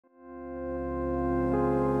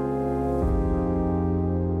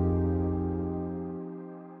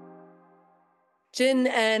Gin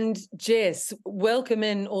and Jess, welcome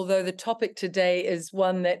in, although the topic today is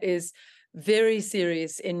one that is very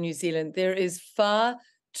serious in New Zealand. There is far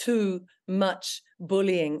too much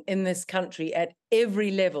bullying in this country at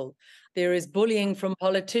every level. There is bullying from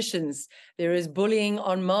politicians. There is bullying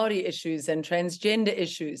on Māori issues and transgender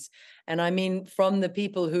issues. And I mean from the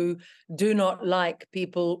people who do not like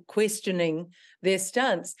people questioning their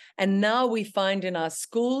stance. And now we find in our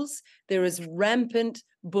schools, there is rampant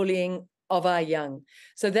bullying of our young.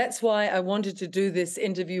 So that's why I wanted to do this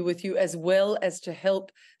interview with you, as well as to help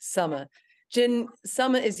Summer. Gin,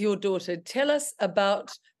 Summer is your daughter. Tell us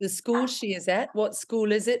about the school she is at. What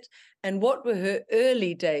school is it? And what were her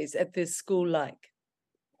early days at this school like?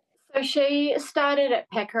 So she started at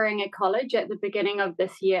Pakuranga College at the beginning of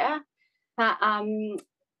this year.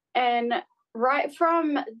 And right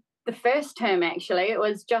from the first term, actually, it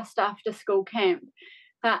was just after school camp.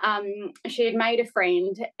 She had made a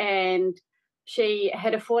friend and she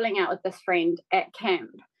had a falling out with this friend at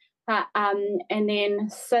camp. And then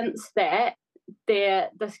since that,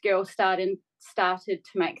 this girl started to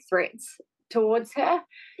make threats towards her.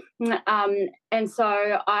 And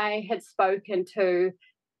so I had spoken to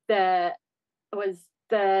the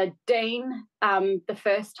dean the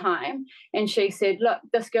first time, and she said, look,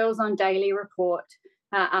 this girl's on daily report.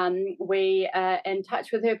 We are in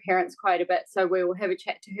touch with her parents quite a bit, so we will have a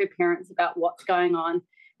chat to her parents about what's going on,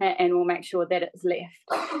 and we'll make sure that it's left.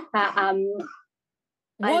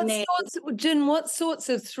 What sorts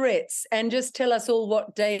of threats? And just tell us all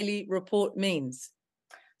what daily report means.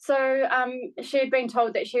 So she had been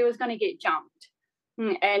told that she was going to get jumped.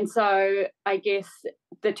 And so I guess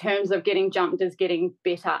the terms of getting jumped is getting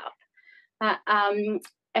bet up.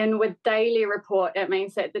 And with daily report, it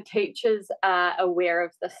means that the teachers are aware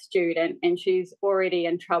of the student and she's already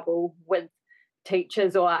in trouble with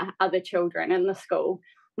teachers or other children in the school.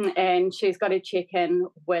 And she's got to check in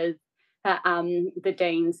with the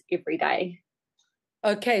deans every day.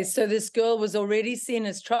 Okay, so this girl was already seen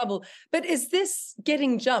as trouble. But is this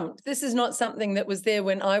getting jumped? This is not something that was there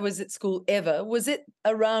when I was at school ever. Was it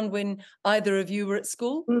around when either of you were at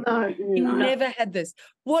school? No. You never had this.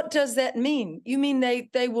 What does that mean? You mean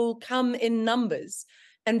they will come in numbers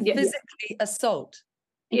and physically assault?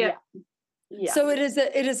 Yeah. So it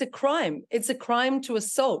is a crime. It's a crime to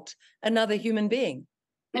assault another human being.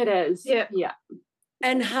 It is. Yeah.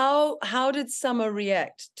 And how did Summer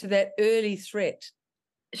react to that early threat?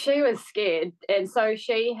 She was scared, and so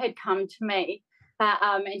she had come to me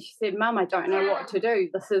and she said, Mum, I don't know what to do.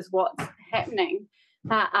 This is what's happening.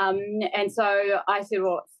 And so I said,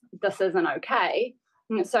 well, this isn't okay.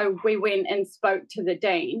 And so we went and spoke to the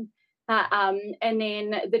dean, and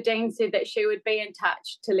then the dean said that she would be in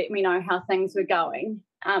touch to let me know how things were going.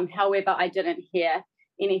 However, I didn't hear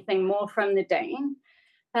anything more from the dean.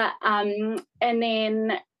 And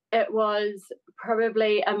then it was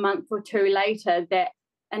probably a month or two later that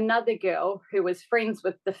another girl who was friends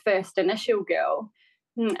with the first initial girl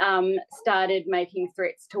started making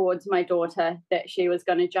threats towards my daughter that she was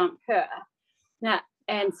going to jump her.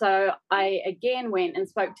 And so I again went and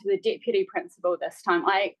spoke to the deputy principal this time.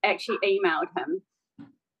 I actually emailed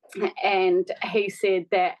him, and he said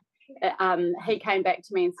that he came back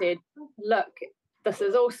to me and said, look, this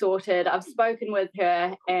is all sorted. I've spoken with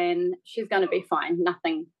her and she's going to be fine.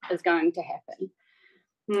 Nothing is going to happen.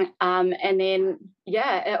 And then,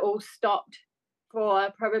 it all stopped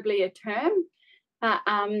for probably a term.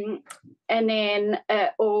 And then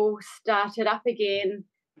it all started up again.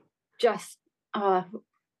 Just, it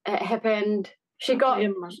happened. She got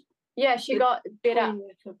better. The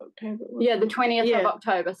 20th of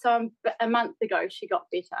October. So a month ago, she got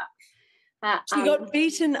better. She got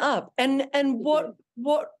beaten up. And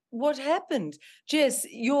what happened? Jess,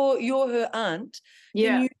 you're her aunt.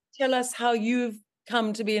 Can you tell us how you've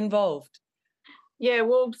come to be involved? Yeah,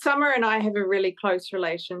 well, Summer and I have a really close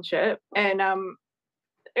relationship, and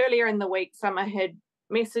earlier in the week Summer had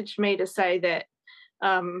messaged me to say that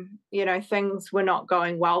things were not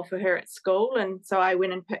going well for her at school, and so I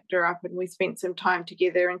went and picked her up and we spent some time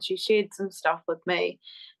together, and she shared some stuff with me,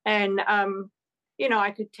 and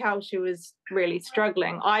I could tell she was really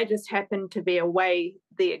struggling. I just happened to be away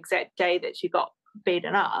the exact day that she got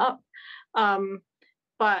beaten up,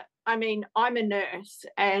 but I mean, I'm a nurse,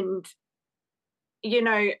 and,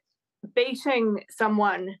 beating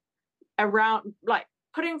someone around, like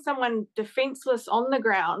putting someone defenseless on the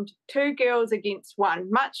ground, two girls against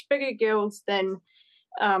one, much bigger girls than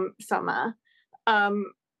Summer.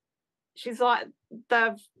 She's like,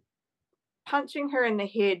 they're punching her in the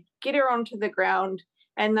head, get her onto the ground,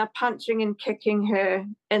 and they're punching and kicking her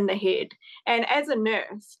in the head. And as a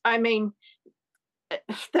nurse, I mean,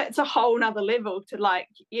 that's a whole nother level to, like,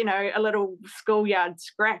 you know, a little schoolyard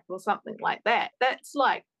scrap or something like that. That's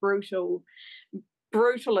like brutal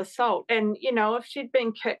assault. And, you know, if she'd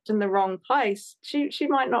been kicked in the wrong place, she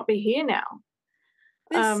might not be here now.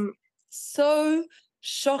 This so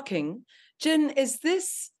shocking. Gin, is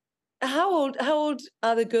this how old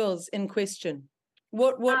are the girls in question?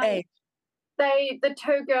 What age? The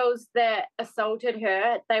two girls that assaulted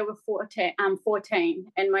her, they were 14,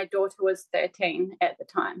 and my daughter was 13 at the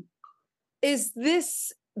time. Is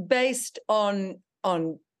this based on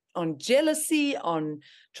jealousy, on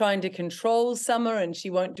trying to control Summer and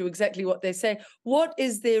she won't do exactly what they say? What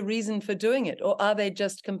is their reason for doing it? Or are they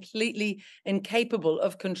just completely incapable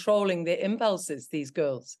of controlling their impulses, these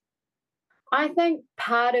girls? I think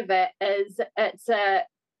part of it is it's a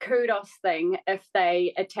kudos thing. If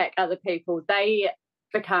they attack other people, they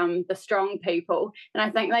become the strong people. And I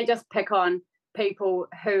think they just pick on people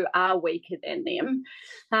who are weaker than them.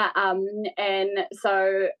 And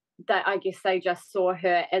so that, I guess they just saw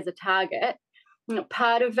her as a target.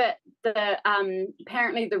 Part of it,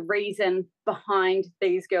 apparently the reason behind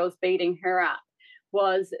these girls beating her up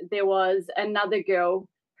was there was another girl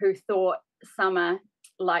who thought Summer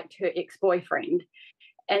liked her ex-boyfriend.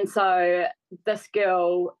 And so this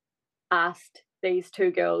girl asked these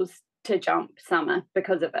two girls to jump Summer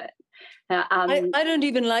because of it. I don't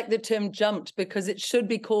even like the term jumped, because it should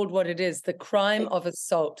be called what it is, the crime of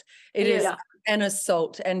assault. It is an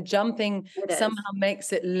assault, and jumping somehow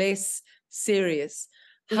makes it less serious.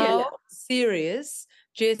 How serious,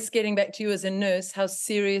 Jess, getting back to you as a nurse, how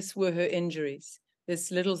serious were her injuries?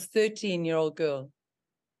 This little 13-year-old girl.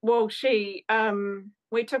 Well,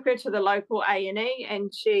 we took her to the local A&E,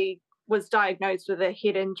 and she was diagnosed with a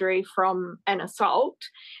head injury from an assault.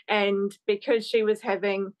 And because she was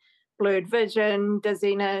having blurred vision,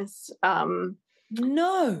 dizziness, all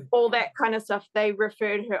that kind of stuff, they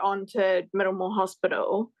referred her on to Middlemore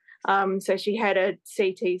Hospital. So she had a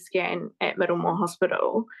CT scan at Middlemore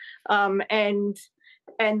Hospital. And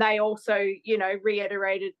they also, you know,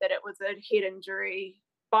 reiterated that it was a head injury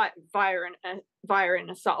via an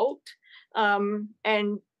assault.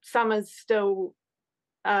 And Summer's still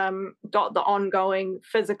got the ongoing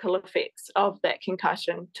physical effects of that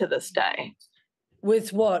concussion to this day.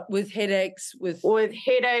 With what? With headaches? With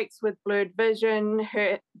headaches, with blurred vision.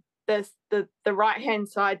 The right hand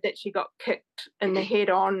side that she got kicked in the head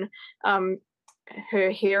on, her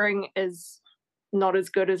hearing is not as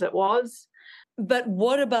good as it was. But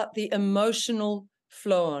what about the emotional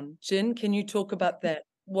flow on? Gin, can you talk about that?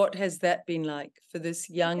 What has that been like for this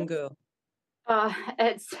young girl?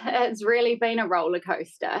 It's really been a roller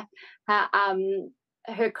coaster.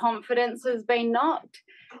 Her confidence has been knocked.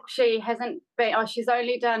 She hasn't been. She's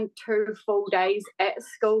only done 2 full days at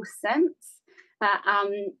school since.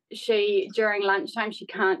 She during lunchtime she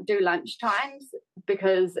can't do lunchtimes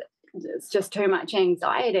because it's just too much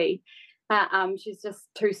anxiety. She's just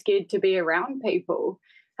too scared to be around people.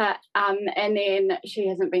 And then she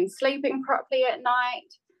hasn't been sleeping properly at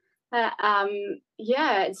night.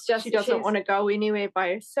 It's just she doesn't want to go anywhere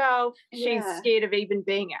by herself. She's scared of even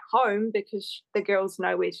being at home because the girls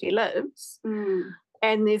know where she lives.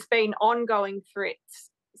 And there's been ongoing threats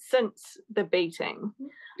since the beating.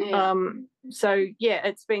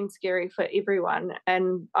 It's been scary for everyone.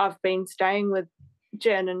 And I've been staying with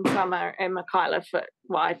Jen and Summer and Michaela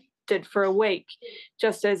I did for a week,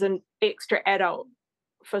 just as an extra adult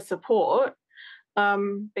for support,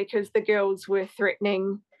 because the girls were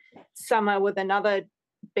threatening Summer with another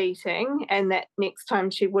beating, and that next time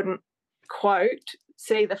she wouldn't, quote,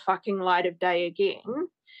 see the fucking light of day again.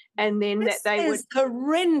 And then this is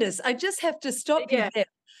horrendous. I just have to stop you there.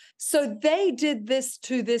 So they did this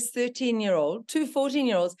to this 13-year-old, 2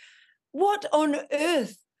 14-year-olds. What on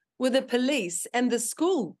earth were the police and the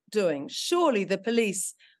school doing? Surely the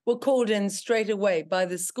police were called in straight away by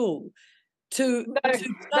the school to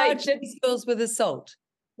charge these girls with assault.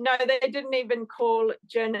 No, they didn't even call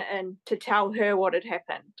Jen in to tell her what had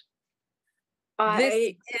happened.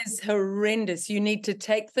 This is horrendous. You need to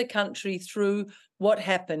take the country through what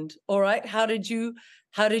happened. All right. How did you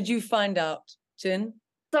find out, Jen?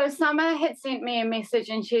 So Summer had sent me a message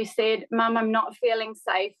and she said, "Mum, I'm not feeling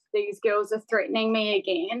safe. These girls are threatening me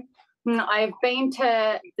again." I've been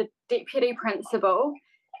to the deputy principal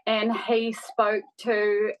and he spoke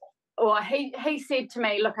to, or he said to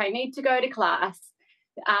me, "Look, I need to go to class.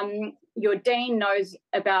 Your dean knows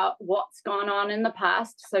about what's gone on in the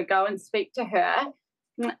past, so go and speak to her."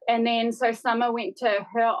 And then so Summer went to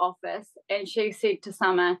her office and she said to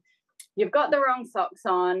Summer, "You've got the wrong socks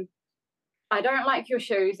on. I don't like your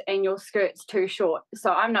shoes and your skirt's too short,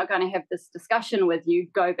 so I'm not going to have this discussion with you.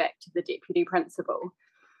 Go back to the deputy principal.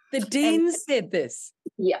 The dean said this?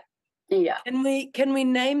 Yeah. Yeah. Can we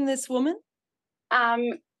name this woman?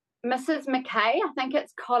 Mrs. McKay, I think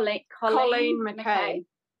it's Colleen McKay.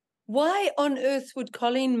 Why on earth would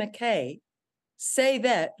Colleen McKay say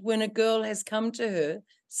that when a girl has come to her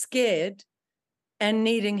scared and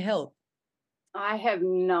needing help? I have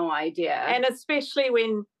no idea. And especially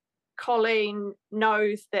when Colleen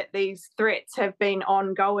knows that these threats have been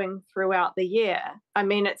ongoing throughout the year. I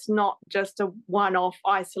mean, it's not just a one-off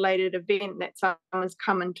isolated event that someone's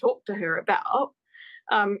come and talked to her about.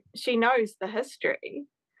 She knows the history,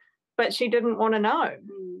 but she didn't want to know.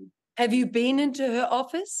 Have you been into her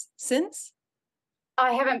office since?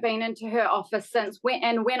 I haven't been into her office since.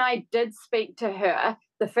 When I did speak to her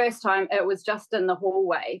the first time, it was just in the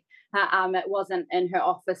hallway. It wasn't in her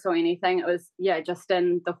office or anything. It was, just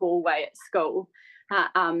in the hallway at school,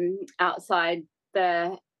 outside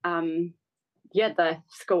the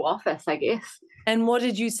school office, I guess. And what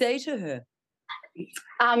did you say to her?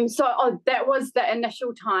 That was the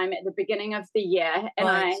initial time at the beginning of the year. And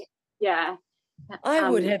right. I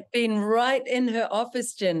would have been right in her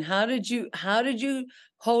office, Jen. How did you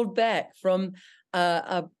hold back from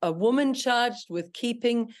a woman charged with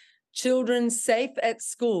keeping children safe at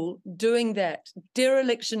school doing that?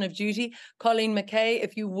 Dereliction of duty. Colleen McKay,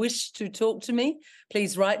 if you wish to talk to me,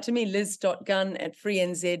 please write to me,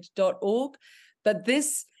 liz.gunn@freenz.org. But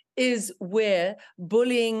this is where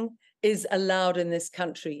bullying is allowed in this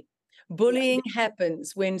country. Bullying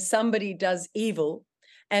happens when somebody does evil,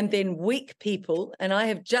 and then weak people, and I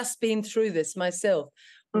have just been through this myself,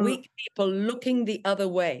 weak people looking the other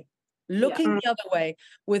way,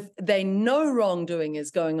 with they know wrongdoing is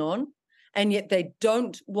going on, and yet they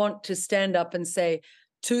don't want to stand up and say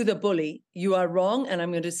to the bully, you are wrong and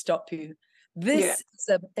I'm going to stop you. This is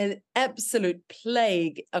an absolute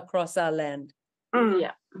plague across our land.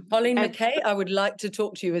 Colleen McKay, I would like to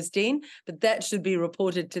talk to you as dean, but that should be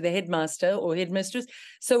reported to the headmaster or headmistress.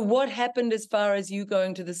 So what happened as far as you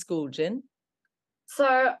going to the school, Jen?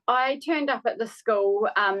 So I turned up at the school.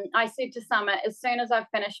 I said to Summer, as soon as I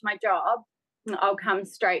finish my job, I'll come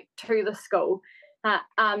straight to the school.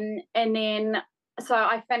 And then, so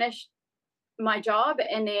I finished my job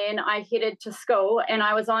and then I headed to school and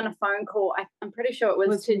I was on a phone call. I'm pretty sure it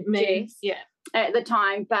was to Jess at the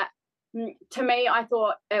time, but to me, I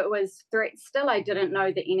thought it was threats still. I didn't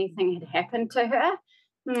know that anything had happened to her.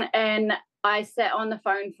 And I sat on the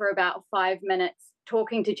phone for about 5 minutes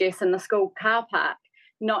talking to Jess in the school car park,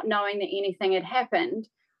 not knowing that anything had happened.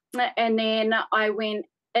 And then I went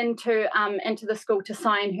into the school to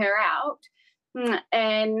sign her out.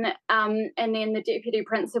 And then the deputy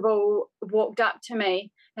principal walked up to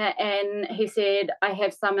me and he said, I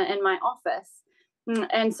have Summer in my office.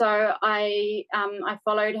 And so I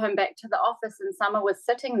followed him back to the office and Summer was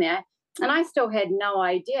sitting there and I still had no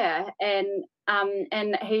idea. And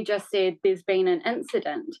he just said, there's been an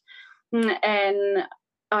incident. And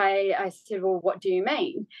I said, well, what do you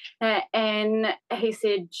mean? And he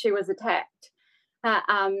said she was attacked.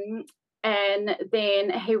 And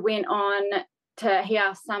then he went on he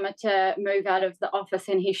asked Summer to move out of the office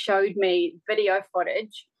and he showed me video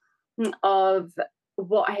footage of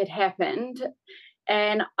what had happened.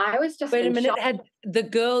 And I was just wait a minute.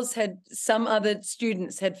 Some other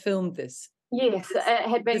students had filmed this? Yes, it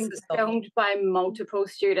had been filmed by multiple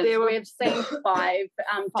students. We've seen five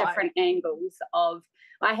different angles of.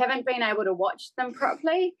 I haven't been able to watch them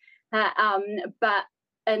properly, but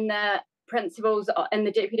in the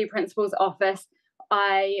deputy principal's office,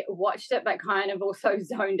 I watched it, but kind of also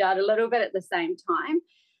zoned out a little bit at the same time.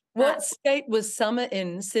 What state was Summer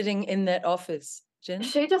in sitting in that office, Jen?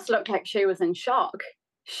 She just looked like she was in shock.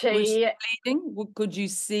 Was she bleeding? Could you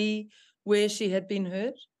see where she had been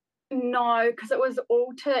hurt? No, because it was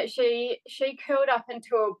all she curled up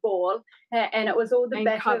into a ball and it was all the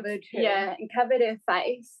back of her. Yeah, and covered her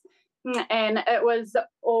face. And it was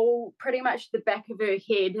all pretty much the back of her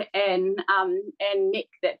head and neck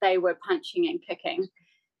that they were punching and kicking.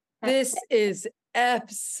 This is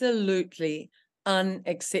absolutely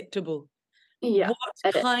unacceptable. Yeah.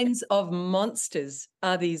 What kinds of monsters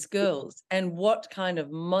are these girls, and what kind of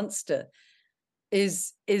monster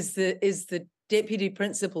is the deputy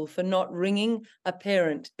principal for not ringing a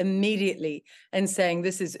parent immediately and saying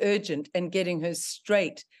this is urgent and getting her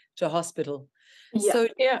straight to hospital? Yeah. So,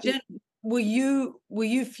 Jen, were you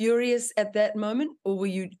furious at that moment, or were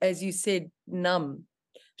you, as you said, numb?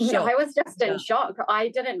 Yeah, I was just in shock. I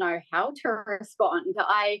didn't know how to respond.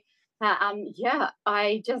 I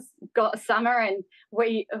just got Summer and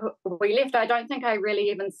we left. I don't think I really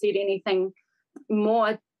even said anything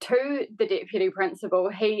more to the deputy principal.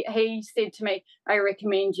 He said to me, I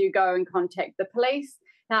recommend you go and contact the police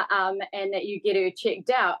and that you get her checked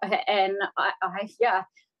out. And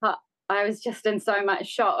I was just in so much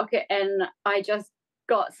shock, and I just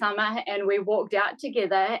got Summer and we walked out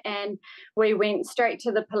together, and we went straight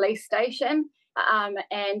to the police station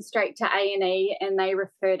and straight to A&E, and they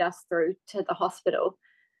referred us through to the hospital.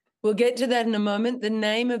 We'll get to that in a moment. The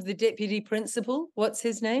name of the deputy principal, what's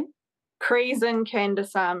his name? Creason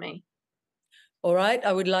Kandasamy. All right,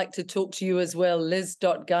 I would like to talk to you as well,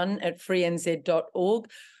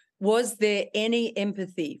 liz.gunn@freenz.org. Was there any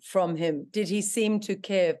empathy from him? Did he seem to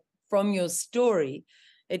care? From your story,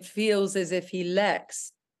 it feels as if he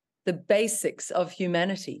lacks the basics of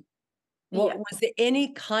humanity. Was there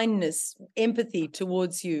any kindness, empathy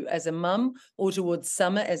towards you as a mum or towards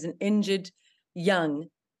Summer as an injured young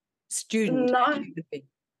student? No.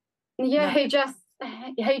 Yeah, No.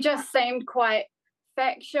 he just seemed quite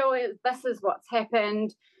factual. This is what's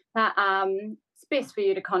happened. It's best for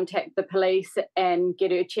you to contact the police and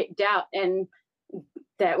get her checked out. And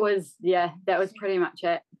that was pretty much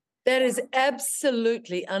it. That is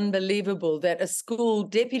absolutely unbelievable that a school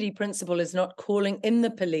deputy principal is not calling in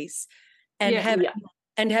the police and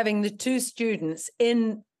having the two students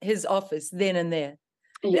in his office then and there.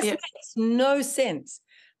 This makes no sense.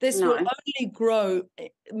 This will only grow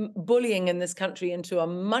bullying in this country into a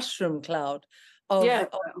mushroom cloud of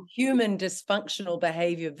human dysfunctional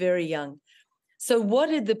behavior very young. So what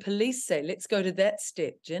did the police say? Let's go to that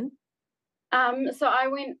step, Gin. So I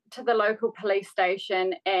went to the local police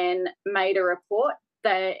station and made a report.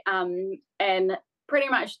 And pretty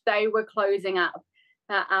much they were closing up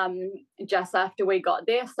just after we got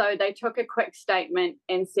there. So they took a quick statement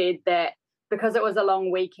and said that because it was a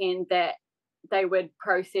long weekend, that they would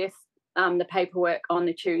process the paperwork on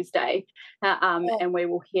the Tuesday, and we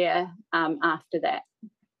will hear after that.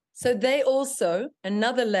 So they also,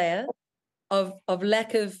 another layer of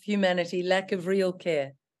lack of humanity, lack of real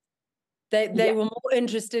care. They were more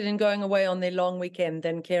interested in going away on their long weekend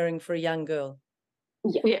than caring for a young girl.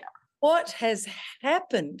 Yeah. What has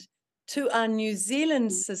happened to our New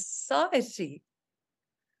Zealand society?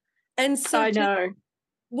 And so I know.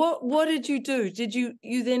 What did you do? Did you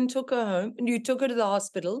then took her home and you took her to the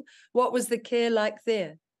hospital? What was the care like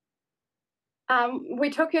there? We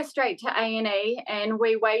took her straight to A&E, and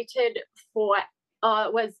we waited for it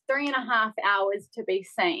was 3.5 hours to be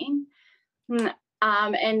seen.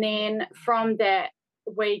 And then from that,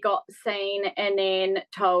 we got seen and then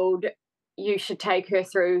told you should take her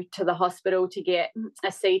through to the hospital to get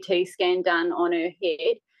a CT scan done on her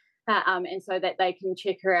head, and so that they can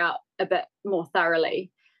check her out a bit more thoroughly.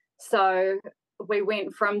 So we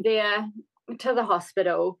went from there to the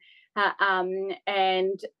hospital,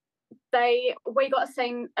 and we got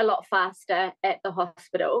seen a lot faster at the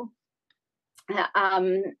hospital,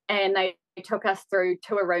 and they took us through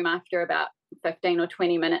to a room after about 15 or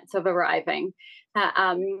 20 minutes of arriving,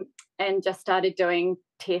 and just started doing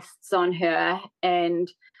tests on her, and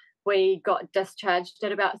we got discharged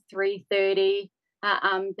at about 3:30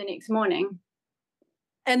 the next morning.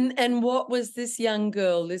 And what was this young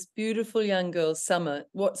girl, this beautiful young girl, Summer,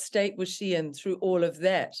 what state was she in through all of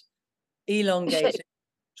that elongated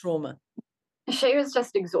trauma? She was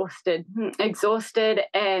just exhausted,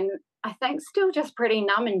 and I think still just pretty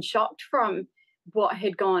numb and shocked from what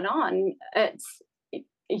had gone on. It's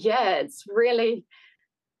really,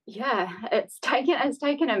 it's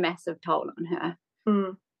taken a massive toll on her.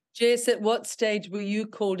 Jess, at what stage were you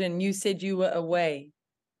called in? You said you were away.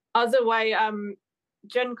 I was away.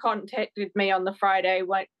 Gin contacted me on the Friday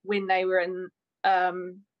when they were in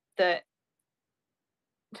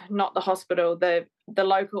not the hospital, the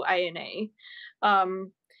local A&E,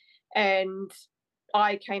 and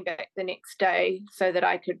I came back the next day so that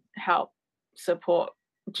I could help support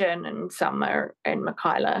Gin and Summer and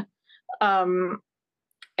Michaela, and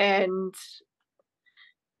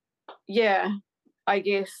I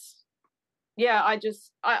guess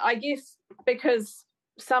because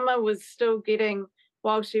Summer was still getting,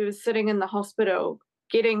 while she was sitting in the hospital,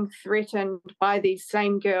 getting threatened by these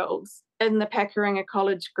same girls in the Pakuranga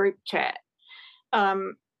College group chat,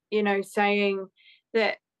 saying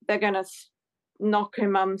that they're going to knock her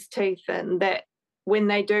mum's teeth in, that when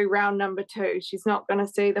they do round number 2, she's not going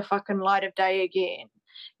to see the fucking light of day again.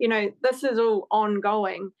 This is all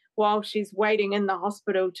ongoing while she's waiting in the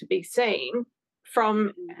hospital to be seen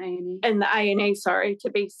in the A&E, to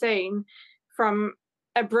be seen from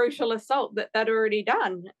a brutal assault that they'd already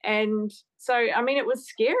done. And so, I mean, it was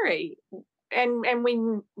scary. And we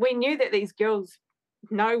knew that these girls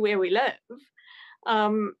know where we live.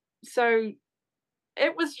 So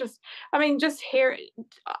it was just, I mean, just hear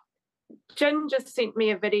Gin just sent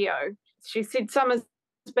me a video. She said Summer's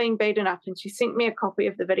being beaten up, and she sent me a copy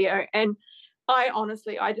of the video, and I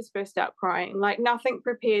just burst out crying. Like, nothing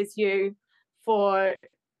prepares you for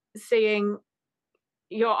seeing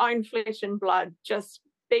your own flesh and blood just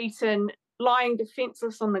beaten, lying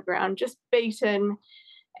defenseless on the ground, just beaten,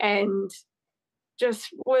 and just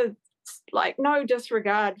with like no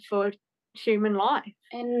disregard for human life.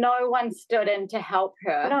 And no one stood in to help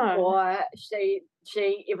her. No. Or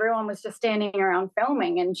everyone was just standing around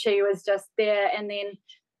filming, and she was just there, and then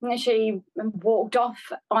she walked off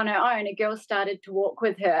on her own. A girl started to walk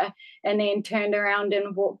with her and then turned around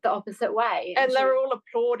and walked the opposite way. And they were all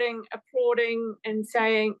applauding and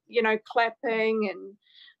saying, clapping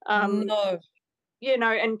and,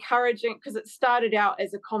 encouraging, because it started out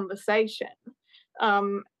as a conversation.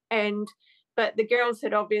 But the girls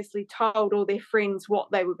had obviously told all their friends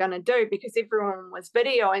what they were going to do, because everyone was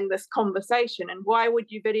videoing this conversation. And why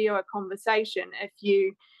would you video a conversation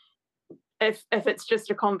if it's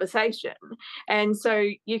just a conversation? And so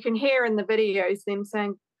you can hear in the videos them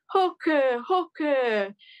saying, hooker,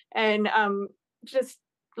 hooker, and just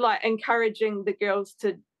like encouraging the girls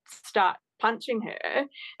to start punching her.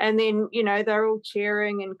 And then, they're all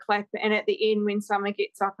cheering and clapping. And at the end, when Summer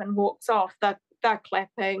gets up and walks off, they're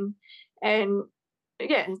clapping. And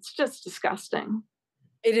yeah, it's just disgusting.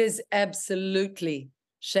 It is absolutely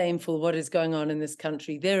shameful what is going on in this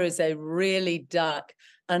country. There is a really dark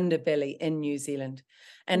underbelly in New Zealand.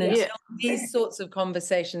 And until these sorts of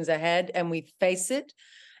conversations are had and we face it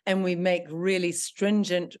and we make really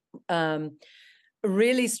stringent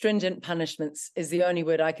punishments is the only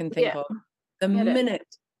word I can think of. The minute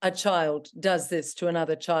a child does this to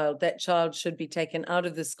another child, that child should be taken out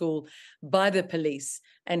of the school by the police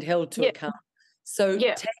and held to account. So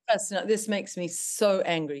take us now, this makes me so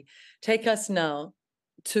angry. Take us now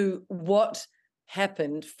to what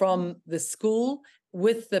happened from the school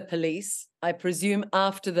with the police, I presume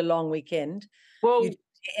after the long weekend. Well, you hear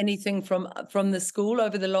anything from the school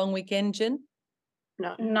over the long weekend, Gin?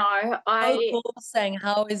 No, saying,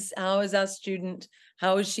 how is our student?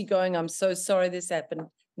 How is she going? I'm so sorry this happened.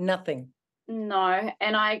 Nothing. No,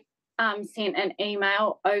 and I sent an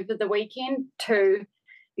email over the weekend to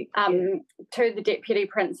the deputy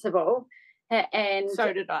principal, and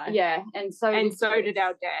so did I. Yeah, and so did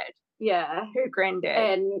our dad. Yeah, her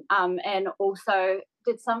granddad. And also,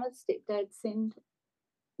 did Summer's stepdad send?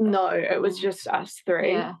 No, it was just us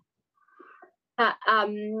three. Yeah. But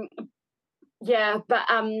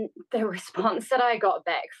the response that I got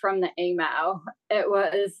back from the email, it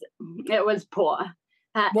was poor.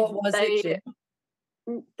 What was it?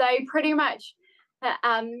 They pretty much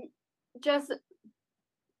just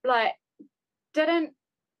like didn't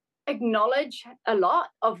acknowledge a lot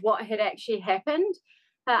of what had actually happened,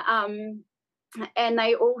 and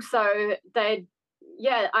they also I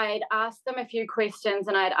had asked them a few questions,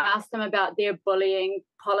 and I had asked them about their bullying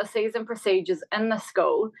policies and procedures in the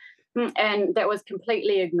school, and that was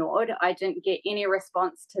completely ignored. I didn't get any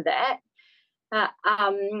response to that,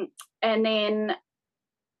 and then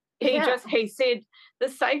he said the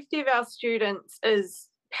safety of our students is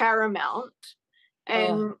paramount,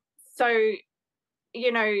 and so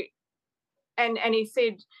and he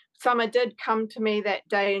said Summer did come to me that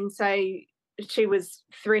day and say she was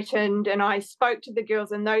threatened, and I spoke to the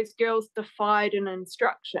girls, and those girls defied an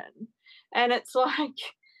instruction. And it's like,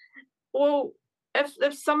 well,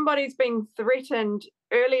 if somebody's been threatened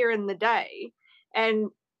earlier in the day,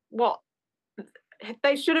 and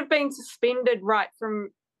they should have been suspended right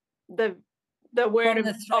from the word of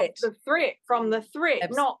the threat, Absolutely.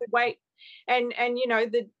 not wait. And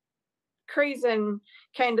the Crees and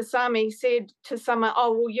Kandasamy said to Summer,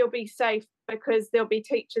 oh, well, you'll be safe because there'll be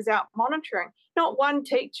teachers out monitoring. Not one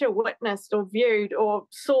teacher witnessed or viewed or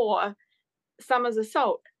saw Summer's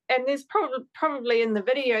assault. And there's probably in the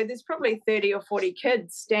video, there's probably 30 or 40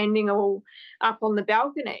 kids standing all up on the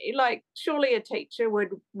balcony. Like, surely a teacher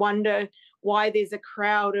would wonder why there's a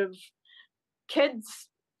crowd of kids,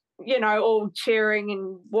 all cheering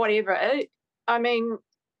and whatever. I mean,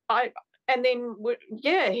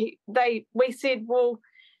 we said, well,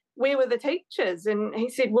 where were the teachers? And he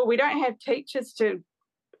said, well, we don't have teachers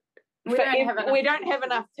we don't have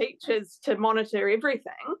enough teachers to monitor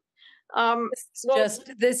everything.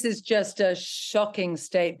 This is just a shocking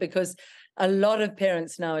state, because a lot of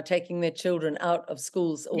parents now are taking their children out of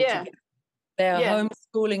schools altogether. They are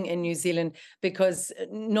homeschooling in New Zealand, because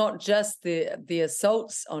not just the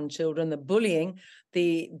assaults on children, the bullying,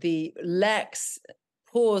 the lax,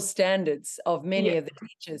 poor standards of many of the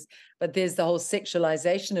teachers, but there's the whole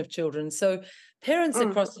sexualization of children. So Parents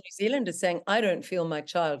across New Zealand are saying, I don't feel my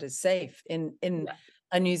child is safe in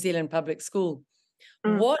a New Zealand public school.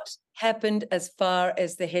 What happened as far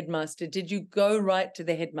as the headmaster? Did you go right to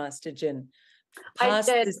the headmaster, Gin?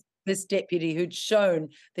 Past this deputy who'd shown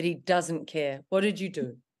that he doesn't care. What did you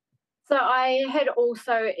do? So I had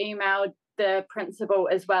also emailed the principal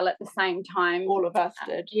as well at the same time. All of us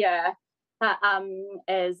did. Yeah.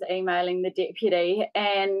 As emailing the deputy.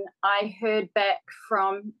 And I heard back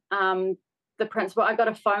from the principal. I got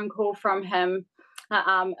a phone call from him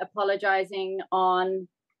apologising on,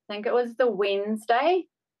 I think it was the Wednesday,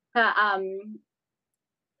 saying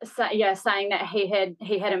that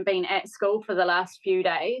he hadn't been at school for the last few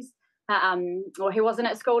days. Or he wasn't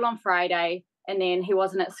at school on Friday, and then he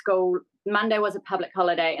wasn't at school. Monday was a public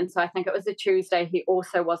holiday, and so I think it was the Tuesday he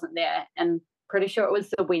also wasn't there, and pretty sure it was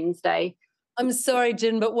the Wednesday. I'm sorry,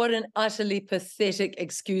 Gin, but what an utterly pathetic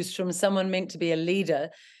excuse from someone meant to be a leader.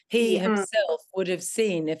 He himself would have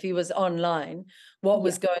seen, if he was online, what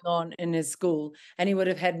was going on in his school, and he would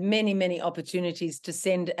have had many, many opportunities to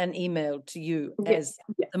send an email to you as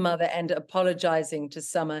the mother and apologising to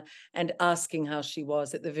Summer and asking how she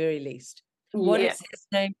was at the very least. What is his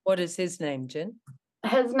name? What is his name, Gin?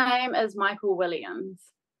 His name is Michael Williams.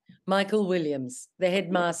 Michael Williams, the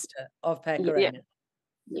headmaster of Pakuranga.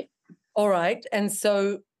 Yeah. All right. And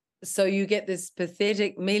so you get this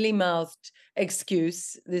pathetic, mealy-mouthed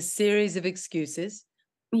excuse, this series of excuses.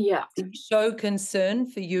 Yeah. To show concern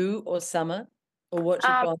for you or Summer or what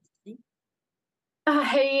you've gone through?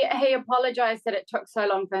 He apologised that it took so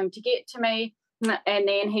long for him to get to me. And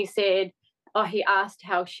then he said, he asked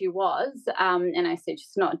how she was. And I said,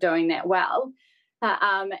 she's not doing that well.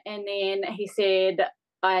 And then he said,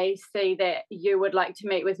 I see that you would like to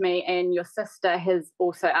meet with me, and your sister has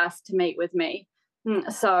also asked to meet with me.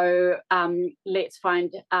 So let's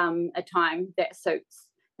find a time that suits.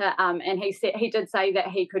 And he did say that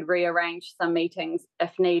he could rearrange some meetings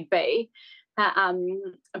if need be.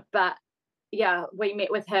 But yeah, we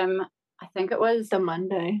met with him. I think it was the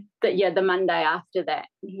Monday. The Monday after that.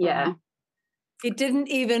 Yeah. He didn't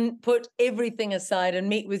even put everything aside and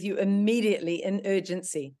meet with you immediately in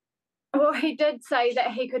urgency. Well, he did say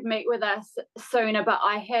that he could meet with us sooner, but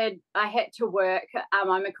I had to work.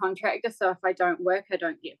 I'm a contractor, so if I don't work, I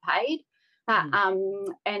don't get paid. And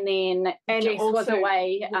then Jess was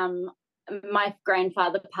away. My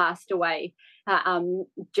grandfather passed away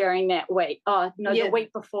during that week. The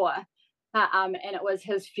week before. And it was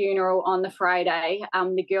his funeral on the Friday.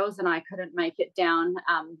 The girls and I couldn't make it down.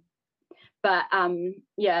 But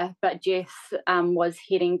Jess was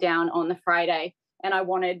heading down on the Friday, and I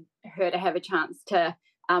wanted her to have a chance to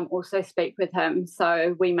also speak with him.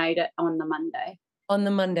 So we made it on the Monday. On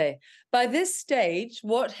the Monday. By this stage,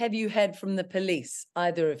 what have you had from the police,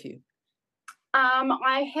 either of you? I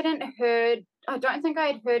don't think I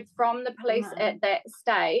had heard from the police at that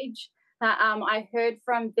stage. I heard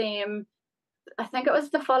from them, I think it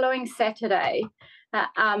was the following Saturday.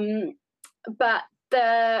 But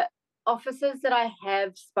the officers that I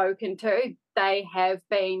have spoken to,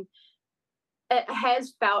 it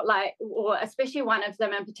has felt like, or especially one of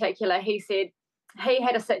them in particular, he said he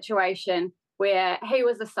had a situation where he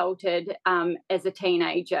was assaulted as a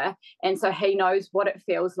teenager, and so he knows what it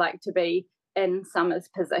feels like to be in Summer's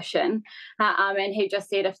position. And he just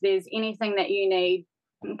said, if there's anything that you need,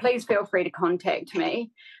 please feel free to contact me.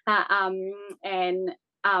 And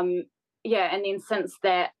then since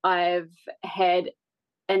that, I've had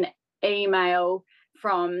an email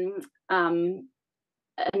from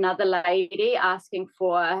another lady asking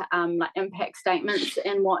for impact statements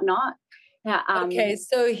and whatnot. Okay,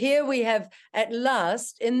 so here we have, at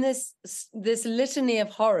last, in this litany of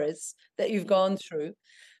horrors that you've gone through,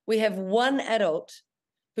 we have one adult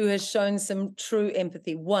who has shown some true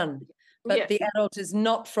empathy. One, but the adult is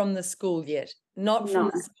not from the school yet. Not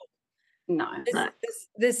from the school. No.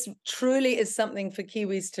 This truly is something for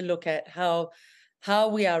Kiwis to look at, how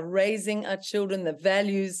we are raising our children, the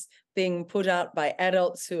values being put out by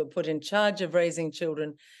adults who are put in charge of raising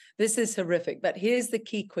children. This is horrific. But here's the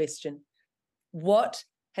key question. What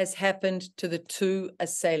has happened to the two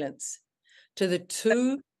assailants? To the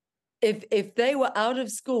two, if they were out of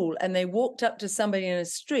school and they walked up to somebody in a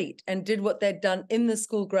street and did what they'd done in the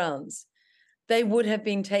school grounds, they would have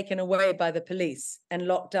been taken away by the police and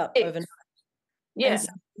locked up overnight. Yeah.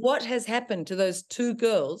 So what has happened to those two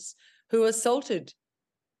girls who assaulted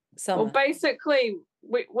Summer? Well, basically,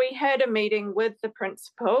 we had a meeting with the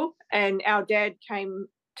principal, and our dad came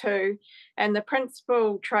too, and the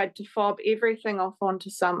principal tried to fob everything off onto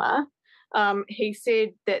Summer. He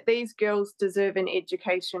said that these girls deserve an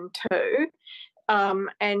education too.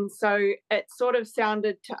 And so it sort of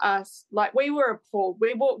sounded to us like we were appalled.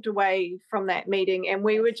 We walked away from that meeting and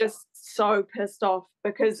we were just so pissed off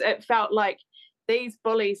because it felt like these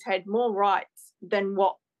bullies had more rights than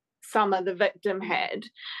what Summer, the victim, had,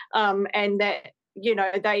 and that, you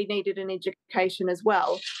know, they needed an education as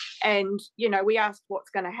well. And, you know, we asked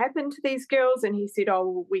what's going to happen to these girls, and he said,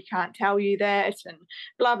 oh, we can't tell you that, and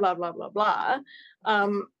blah, blah, blah, blah, blah.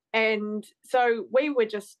 And so we were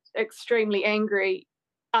just extremely angry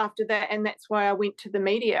after that, and that's why I went to the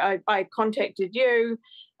media. I contacted you.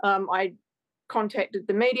 I contacted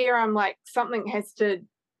the media. I'm like, something has to,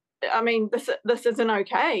 I mean, this isn't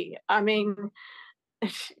okay. I mean,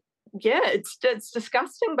 yeah, it's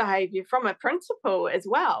disgusting behaviour from a principal as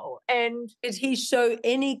well. And did he show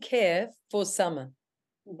any care for Summer?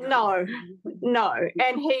 No.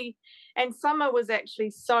 And Summer was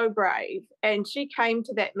actually so brave, and she came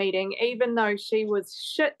to that meeting even though she was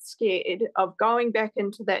shit scared of going back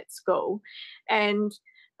into that school. And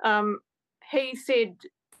he said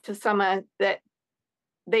to Summer that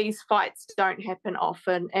these fights don't happen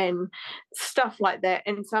often and stuff like that.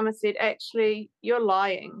 And Summer said, actually, you're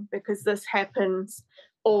lying because this happens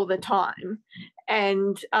all the time.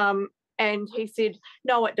 And he said,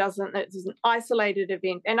 no, it doesn't. It's an isolated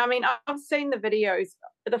event. And I mean, I've seen the videos,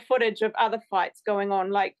 the footage of other fights going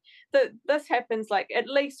on. Like this happens like at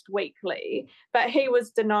least weekly. But he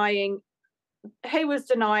was denying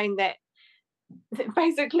that.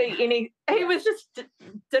 Basically, he was just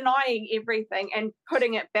denying everything and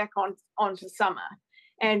putting it back onto Summer.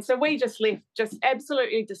 And so we just left just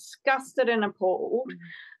absolutely disgusted and appalled.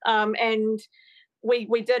 And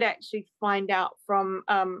we did actually find out from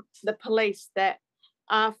the police that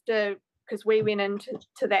after, because we went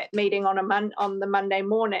into that meeting on the Monday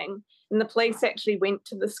morning, and the police actually went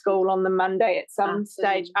to the school on the Monday at some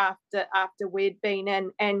stage after we'd been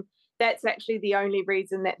in, and that's actually the only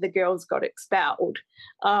reason that the girls got expelled,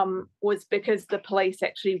 was because the police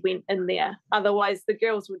actually went in there. Otherwise, the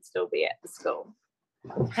girls would still be at the school.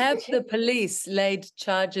 Have the police laid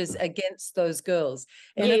charges against those girls?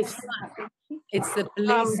 And yes. It's the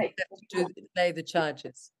police that have to lay the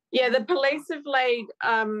charges. Yeah, the police have laid,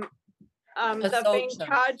 they've been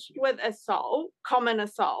charged with assault, common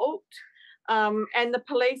assault, and the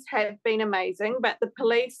police have been amazing, but the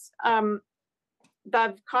police,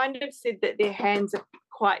 they've kind of said that their hands are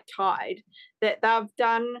quite tied, that they've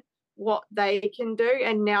done what they can do,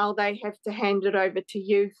 and now they have to hand it over to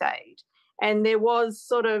youth aid. And there was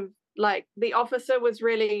sort of like, the officer was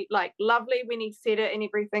really like lovely when he said it and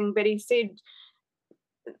everything, but he said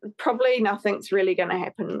probably nothing's really going to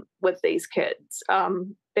happen with these kids,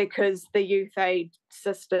 because the youth aid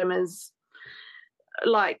system is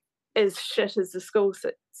like as shit as the school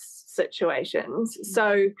situations.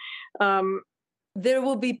 So there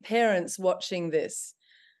will be parents watching this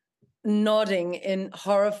nodding in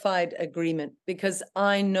horrified agreement, because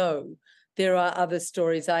I know there are other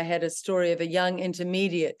stories. I had a story of a young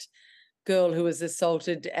intermediate girl who was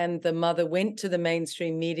assaulted, and the mother went to the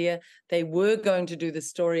mainstream media. They were going to do the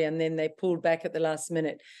story, and then they pulled back at the last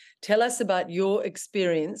minute. Tell us about your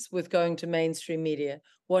experience with going to mainstream media.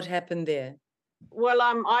 What happened there? Well,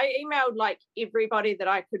 I emailed like everybody that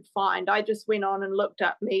I could find. I just went on and looked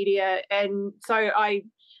up media, and so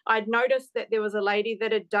I'd noticed that there was a lady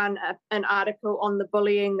that had done an article on the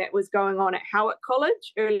bullying that was going on at Howard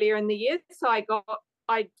College earlier in the year. So I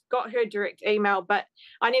got her direct email, but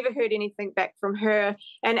I never heard anything back from her.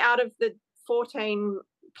 And out of the 14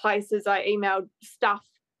 places I emailed, Stuff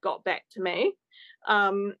got back to me,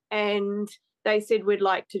 and they said, we'd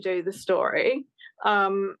like to do the story.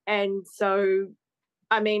 And so,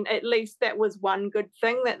 I mean, at least that was one good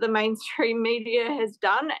thing that the mainstream media has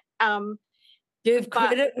done. Give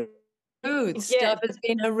credit. Stuff has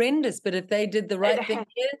been horrendous, but if they did the right thing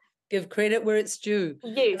here, give credit where it's due.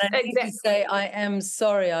 Yes, and I need to say, I am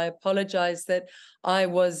sorry. I apologize that I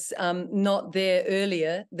was not there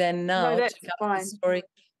earlier than now. No, that's to cover the story.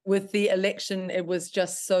 With the election, it was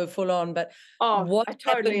just so full on. But what I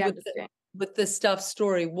totally happened with the Stuff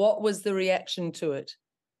story? What was the reaction to it?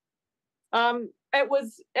 It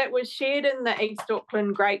was shared in the East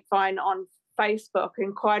Auckland Grapevine on Facebook,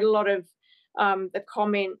 and quite a lot of the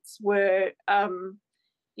comments were,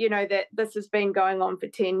 that this has been going on for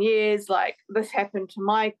 10 years, like this happened to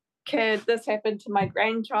my kid, this happened to my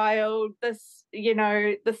grandchild, this,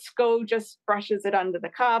 the school just brushes it under the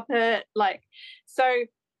carpet. Like, so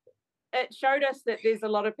it showed us that there's a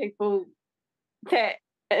lot of people that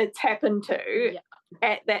it's happened to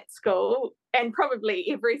at that school, and probably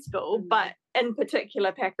every school, but in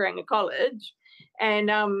particular Pakuranga College.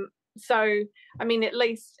 And so, I mean, at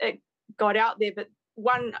least it got out there, but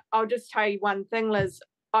I'll just tell you one thing, Liz.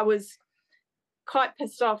 I was quite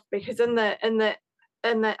pissed off because in the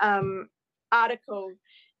article,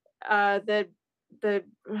 the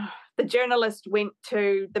journalist went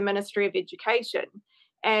to the Ministry of Education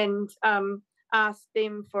and asked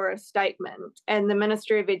them for a statement, and the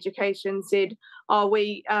Ministry of Education said, "Oh,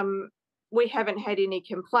 we haven't had any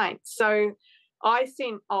complaints." So I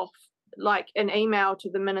sent off like an email to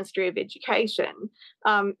the Ministry of Education,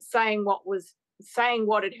 saying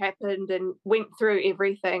what had happened and went through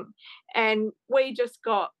everything, and we just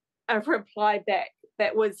got a reply back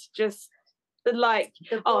that was just like,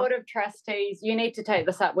 the Board of Trustees, you need to take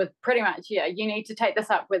this up with you need to take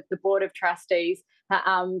this up with the Board of Trustees.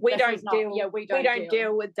 We don't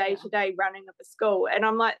deal with day-to-day running of a school. And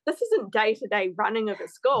I'm like, this isn't day-to-day running of a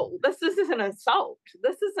school. This is an assault.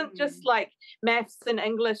 This isn't just like maths and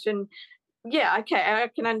English and okay, I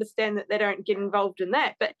can understand that they don't get involved in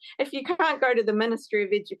that. But if you can't go to the Ministry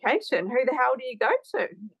of Education, who the hell do you go to?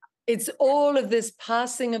 It's all of this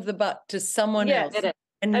passing of the buck to someone else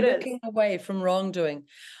and looking away from wrongdoing.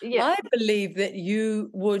 Yeah. I believe that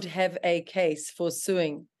you would have a case for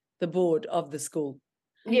suing the board of the school.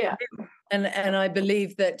 Yeah. And I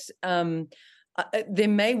believe that there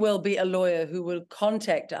may well be a lawyer who will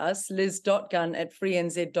contact us,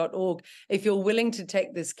 liz.gunn@freenz.org, if you're willing to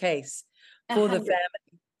take this case for the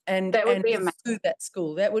family and that would be sue that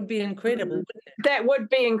school. That would be incredible, wouldn't it? That would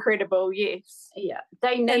be incredible, yes. Yeah.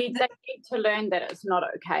 They need to learn that it's not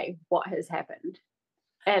okay what has happened.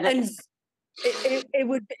 And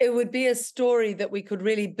it would be a story that we could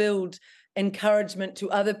really build encouragement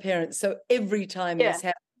to other parents. So every time this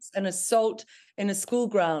happens, an assault in a school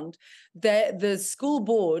ground, the school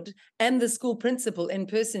board and the school principal in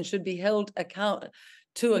person should be held account.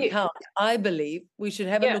 I believe we should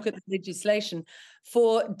have a look at the legislation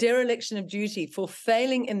for dereliction of duty, for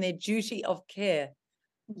failing in their duty of care.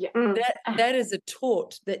 That is a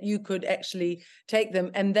tort that you could actually take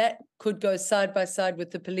them, and that could go side by side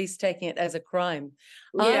with the police taking it as a crime.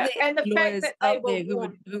 Are there and the lawyers fact that out there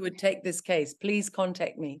who would take this case? Please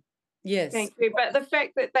contact me. Yes. Thank you. But the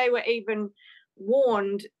fact that they were even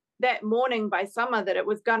warned that morning by Summer that it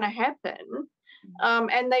was going to happen,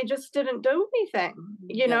 and they just didn't do anything,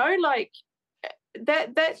 you know, like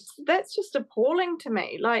that's just appalling to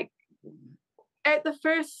me. Like at the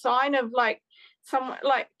first sign of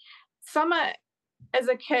Summer as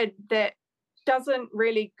a kid that doesn't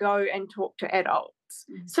really go and talk to adults.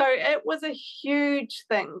 So it was a huge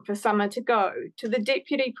thing for Summer to go to the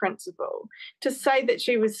deputy principal to say that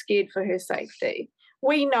she was scared for her safety.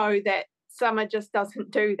 We know that Summer just doesn't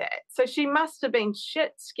do that. So she must have been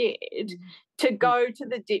shit scared to go to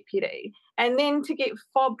the deputy and then to get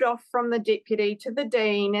fobbed off from the deputy to the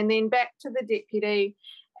dean and then back to the deputy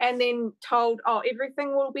and then told, oh,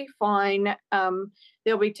 everything will be fine.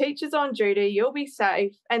 There'll be teachers on duty. You'll be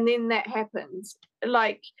safe. And then that happens.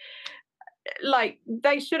 Like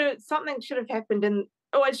something should have happened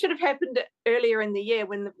it should have happened earlier in the year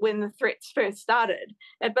when the threats first started.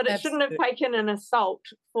 But it shouldn't have taken an assault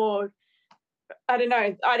for, I don't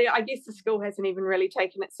know, I guess the school hasn't even really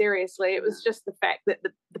taken it seriously. It was just the fact that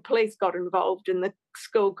the police got involved and the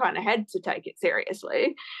school kind of had to take it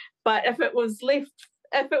seriously. But if it was left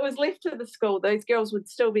to the school, those girls would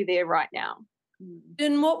still be there right now.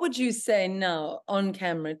 Then what would you say now on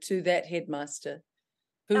camera to that headmaster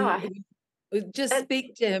who just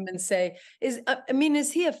speak to him and say, is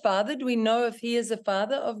he a father? Do we know if he is a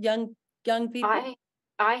father of young people?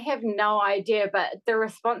 I have no idea, but the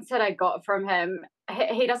response that I got from him,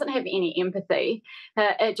 he doesn't have any empathy.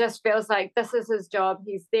 It just feels like this is his job.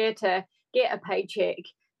 He's there to get a paycheck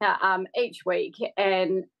each week.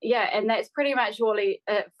 And that's pretty much all it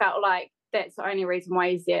felt like. That's the only reason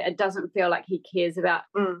why he's there. It doesn't feel like he cares about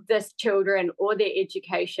this children or their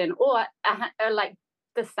education or like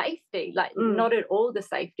the safety, not at all the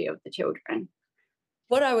safety of the children.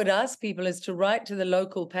 What I would ask people is to write to the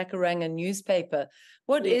local Pakuranga newspaper.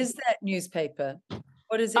 What is that newspaper?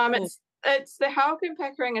 What is it called? It's the Hauken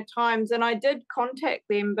Pakuranga Times, and I did contact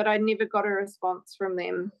them, but I never got a response from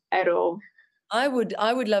them at all. I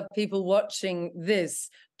would love people watching this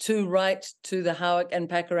to write to the Howick and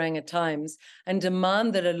Pakuranga Times and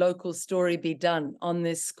demand that a local story be done on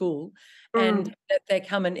this school and that they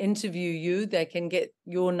come and interview you. They can get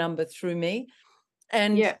your number through me.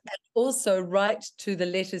 And also write to the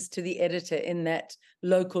letters to the editor in that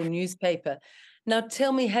local newspaper. Now,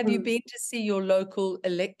 tell me, have you been to see your local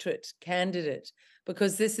electorate candidate?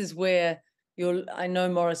 Because this is where I know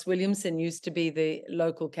Morris Williamson used to be the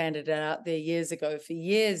local candidate out there years ago. For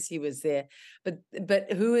years he was there.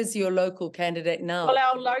 But who is your local candidate now?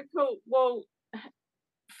 Well,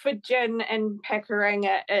 for Gin and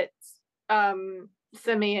Pakuranga, it's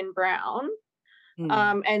Simeon Brown.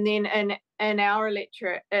 And then in our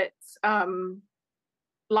electorate, it's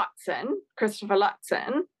Christopher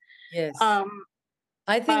Luxon. Yes.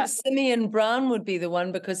 I think Simeon Brown would be the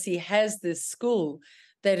one, because he has this school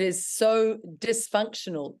that is so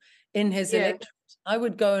dysfunctional in his electorate. I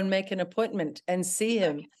would go and make an appointment and see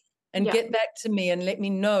him and get back to me and let me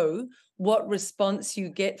know what response you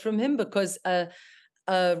get from him, because a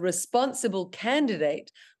responsible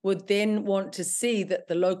candidate would then want to see that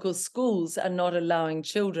the local schools are not allowing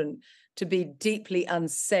children to be deeply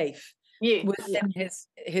unsafe within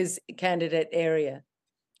his candidate area.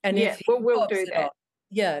 And we'll do that.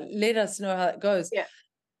 Let us know how it goes. Yeah.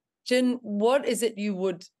 Gin, what is it you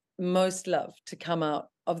would most love to come out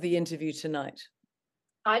of the interview tonight?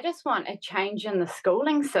 I just want a change in the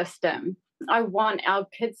schooling system. I want our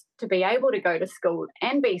kids to be able to go to school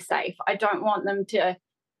and be safe. I don't want them to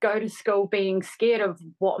go to school being scared of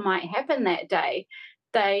what might happen that day.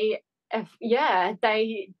 The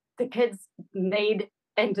kids need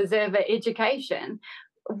and deserve an education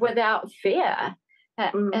without fear.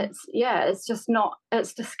 It's just not.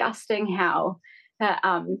 It's disgusting how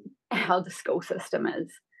the school system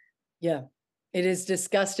is. Yeah, it is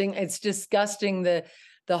disgusting. It's disgusting the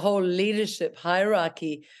whole leadership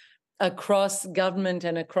hierarchy across government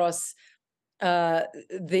and across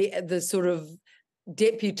the sort of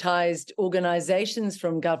deputized organizations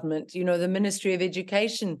from government. You know, the Ministry of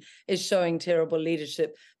Education is showing terrible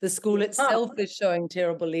leadership. The school itself is showing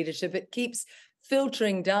terrible leadership. It keeps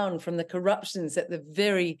filtering down from the corruptions at the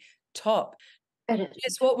very top.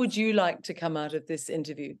 Yes, what would you like to come out of this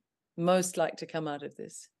interview? Most like to come out of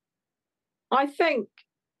this? I think,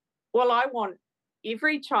 I want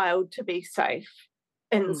every child to be safe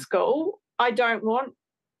in school. I don't want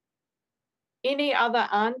any other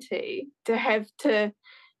auntie to have to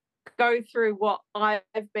go through what I've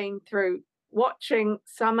been through watching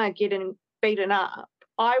Summer getting beaten up.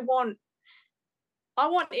 I want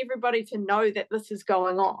everybody to know that this is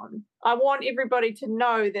going on. I want everybody to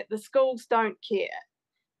know that the schools don't care.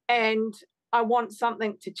 And I want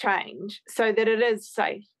something to change so that it is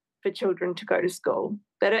safe for children to go to school,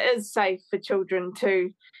 that it is safe for children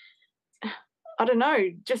to,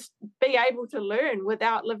 just be able to learn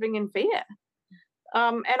without living in fear.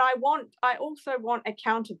 And I also want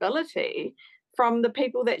accountability from the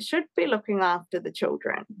people that should be looking after the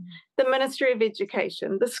children, the Ministry of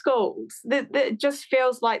Education, the schools. It just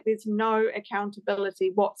feels like there's no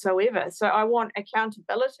accountability whatsoever. So I want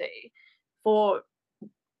accountability for,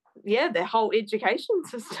 the whole education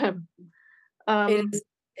system.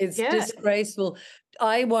 It's disgraceful.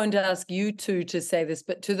 I won't ask you two to say this,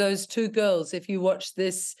 but to those two girls, if you watch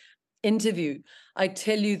this interview, I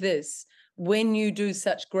tell you this: when you do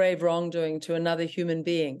such grave wrongdoing to another human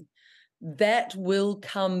being, that will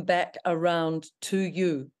come back around to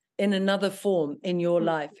you in another form in your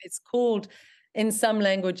life. It's called, in some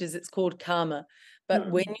languages, it's called karma. But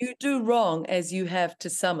when you do wrong, as you have to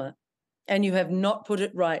Summer, and you have not put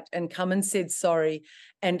it right and come and said sorry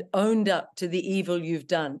and owned up to the evil you've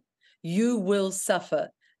done, you will suffer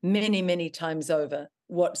many, many times over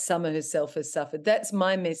what Summer herself has suffered. That's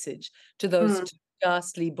my message to those two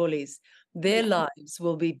ghastly bullies. Their lives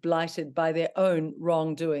will be blighted by their own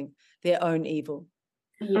wrongdoing, their own evil.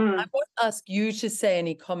 I won't ask you to say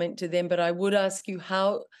any comment to them, but I would ask you,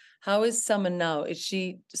 how is Summer now? Is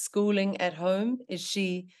she schooling at home?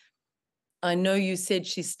 I know you said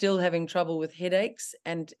she's still having trouble with headaches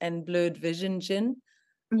and blurred vision, Gin.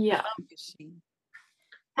 Yeah. How is she?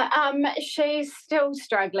 She's still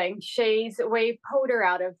struggling. We pulled her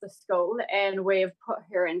out of the school and we've put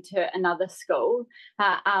her into another school.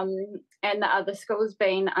 And the other school's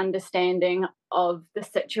been understanding of the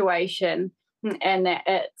situation and that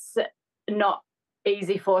it's not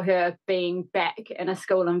easy for her being back in a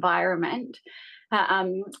school environment.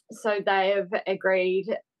 So they've agreed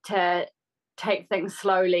to take things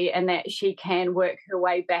slowly and that she can work her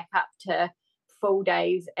way back up to full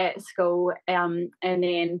days at school, and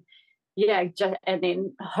then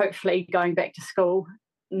hopefully going back to school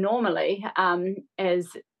normally, as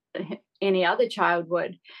any other child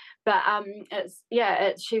would. But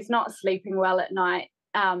she's not sleeping well at night,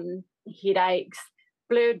 headaches,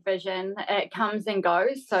 blurred vision. It comes and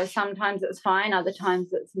goes, so sometimes it's fine, other times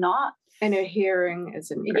it's not. And her hearing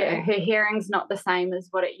isn't great. Yeah, her hearing's not the same as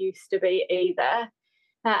what it used to be either.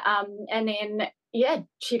 And then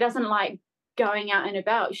she doesn't like going out and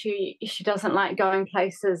about. She doesn't like going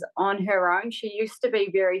places on her own. She used to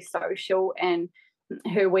be very social, and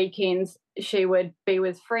her weekends she would be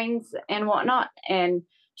with friends and whatnot. And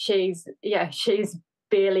she's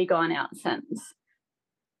barely gone out since.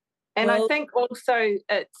 And I think also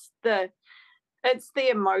it's the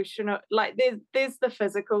emotional, like there's the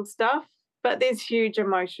physical stuff, but there's huge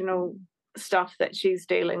emotional stuff that she's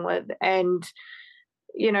dealing with. And,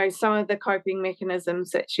 you know, some of the coping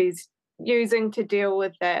mechanisms that she's using to deal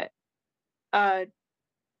with that are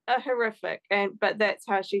horrific. But that's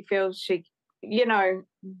how she feels she, you know,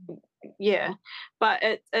 yeah. But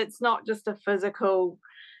it's not just a physical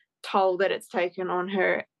toll that it's taken on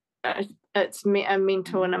her. It's a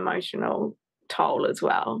mental and emotional toll as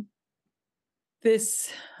well.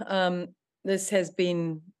 This has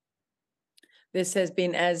been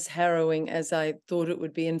as harrowing as I thought it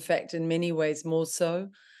would be. In fact, in many ways, more so.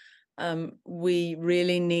 We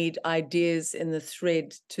really need ideas in the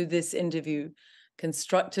thread to this interview,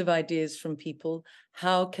 constructive ideas from people.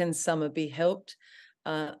 How can Summer be helped?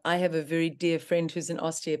 I have a very dear friend who's an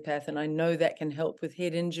osteopath, and I know that can help with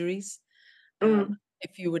head injuries.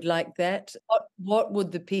 If you would like that, what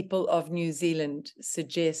would the people of New Zealand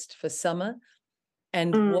suggest for Summer?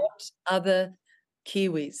 And what other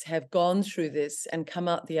Kiwis have gone through this and come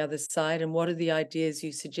out the other side? And what are the ideas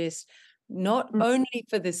you suggest, not only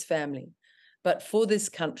for this family, but for this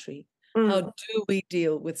country? How do we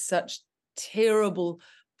deal with such terrible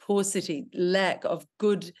paucity, lack of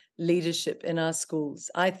good leadership in our schools?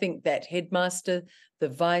 I think that headmaster, the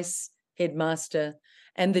vice headmaster,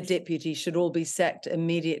 and the deputy should all be sacked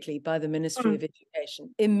immediately by the Ministry of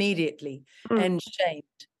Education, immediately, and shamed,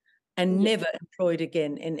 and never employed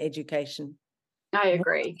again in education. I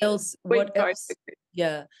agree. What else?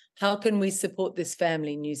 Yeah. How can we support this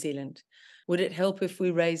family in New Zealand? Would it help if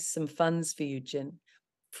we raise some funds for you, Gin,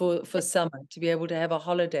 for Summer, to be able to have a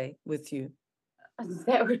holiday with you?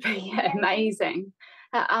 That would be amazing.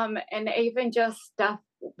 And even just stuff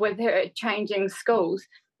with her changing schools.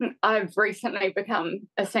 I've recently become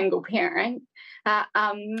a single parent,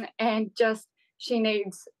 and just she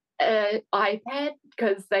needs an iPad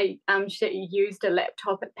because she used a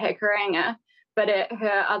laptop at Pakuranga, but at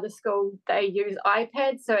her other school they use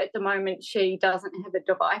iPads. So at the moment she doesn't have a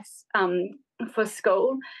device for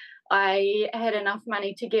school. I had enough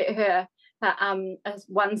money to get her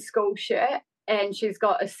one school shirt, and she's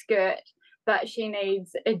got a skirt, but she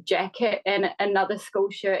needs a jacket and another school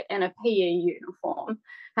shirt and a PE uniform.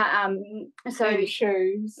 And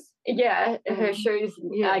shoes. Yeah, her shoes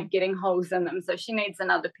are getting holes in them, so she needs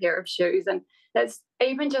another pair of shoes. And that's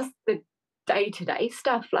even just the day-to-day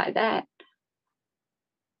stuff like that.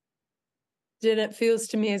 Jen, it feels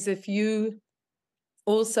to me as if you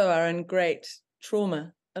also are in great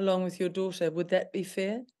trauma along with your daughter. Would that be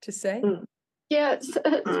fair to say? Yeah,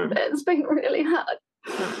 it's been really hard.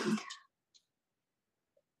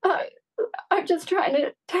 I'm just trying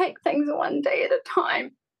to take things one day at a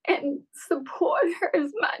time and support her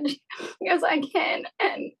as much as I can.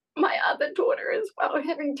 And my other daughter as well,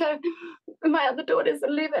 my other daughter's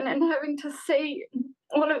 11 and having to see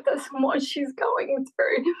all of this and what she's going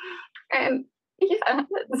through. And yeah,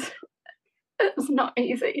 it's not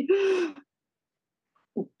easy.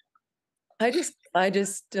 I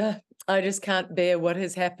just can't bear what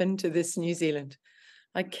has happened to this New Zealand.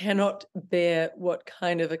 I cannot bear what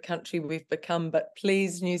kind of a country we've become. But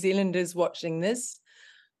please, New Zealanders watching this,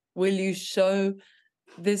 will you show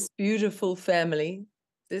this beautiful family,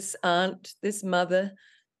 this aunt, this mother,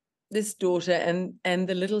 this daughter, and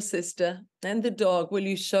the little sister and the dog, will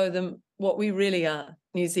you show them what we really are,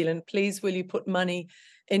 New Zealand? Please, will you put money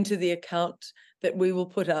into the account that we will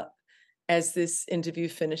put up as this interview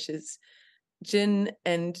finishes? Gin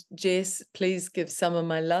and Jess, please give Summer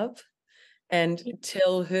my love and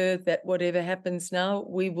tell her that whatever happens now,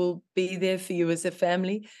 we will be there for you as a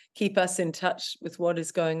family. Keep us in touch with what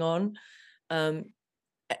is going on.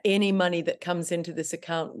 Any money that comes into this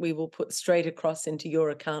account, we will put straight across into your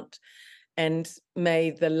account. And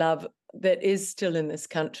may the love that is still in this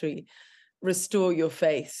country restore your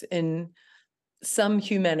faith in some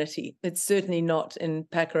humanity. It's certainly not in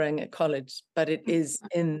Pakuranga College, but it is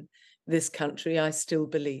in this country, I still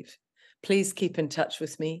believe. Please keep in touch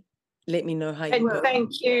with me. Let me know how you go.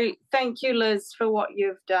 Thank you, Liz, for what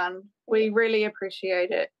you've done. We really appreciate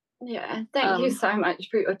it. Yeah, thank you so much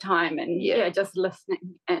for your time and just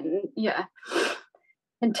listening and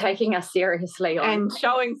and taking us seriously and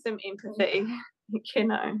showing some empathy. You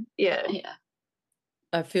know, yeah.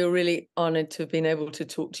 I feel really honoured to have been able to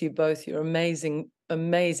talk to you both. You're amazing,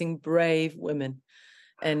 amazing, brave women.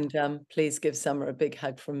 And please give Summer a big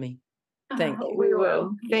hug from me. Thank you. We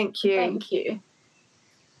will. Thank you. Thank you.